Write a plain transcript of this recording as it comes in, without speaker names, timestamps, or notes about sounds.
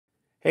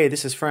Hey,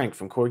 this is Frank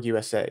from Korg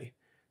USA.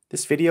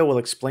 This video will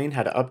explain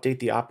how to update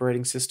the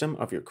operating system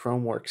of your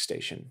Chrome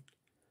workstation.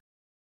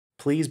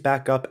 Please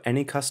back up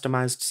any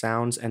customized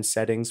sounds and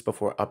settings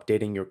before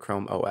updating your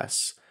Chrome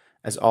OS,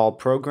 as all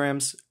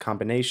programs,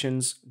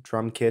 combinations,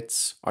 drum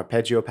kits,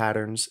 arpeggio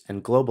patterns,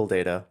 and global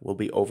data will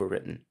be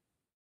overwritten.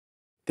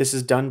 This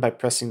is done by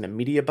pressing the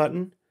Media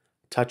button,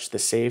 touch the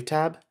Save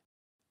tab,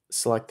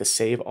 select the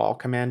Save All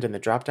command in the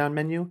drop-down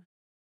menu,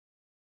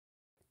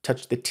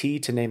 touch the T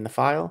to name the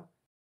file,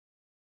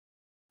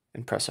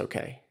 and press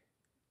OK.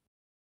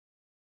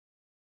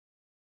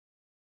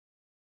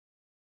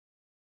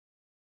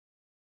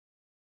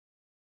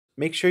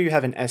 Make sure you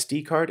have an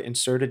SD card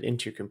inserted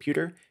into your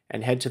computer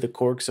and head to the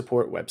Korg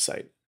support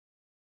website.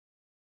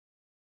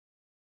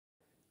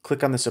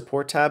 Click on the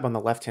Support tab on the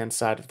left-hand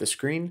side of the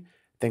screen,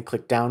 then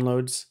click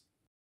Downloads,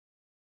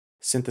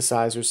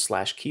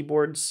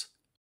 Synthesizers/Keyboards,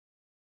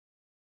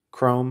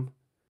 Chrome,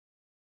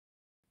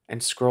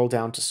 and scroll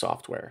down to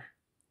Software.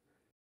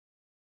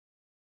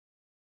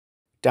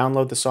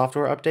 Download the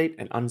software update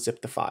and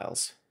unzip the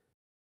files.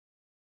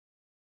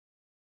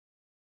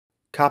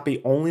 Copy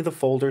only the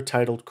folder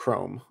titled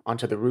Chrome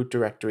onto the root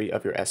directory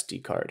of your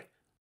SD card.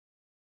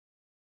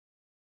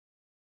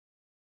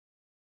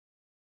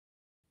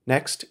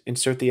 Next,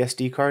 insert the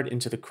SD card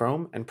into the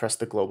Chrome and press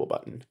the Global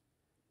button.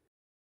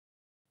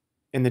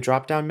 In the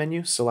drop-down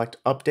menu, select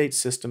Update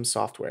System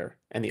Software,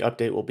 and the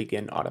update will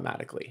begin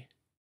automatically.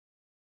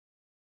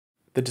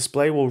 The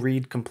display will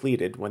read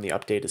Completed when the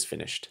update is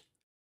finished.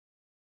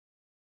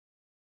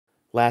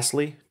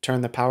 Lastly, turn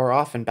the power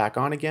off and back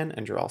on again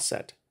and you're all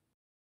set.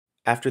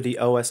 After the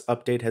OS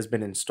update has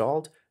been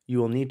installed, you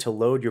will need to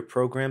load your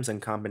programs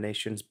and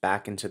combinations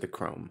back into the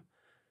Chrome.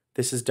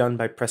 This is done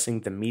by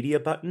pressing the Media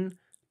button,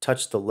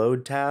 touch the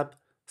Load tab,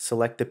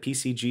 select the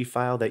PCG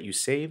file that you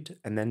saved,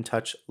 and then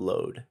touch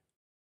Load.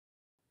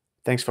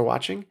 Thanks for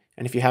watching,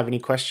 and if you have any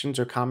questions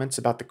or comments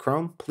about the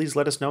Chrome, please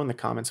let us know in the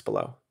comments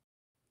below.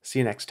 See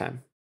you next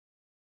time.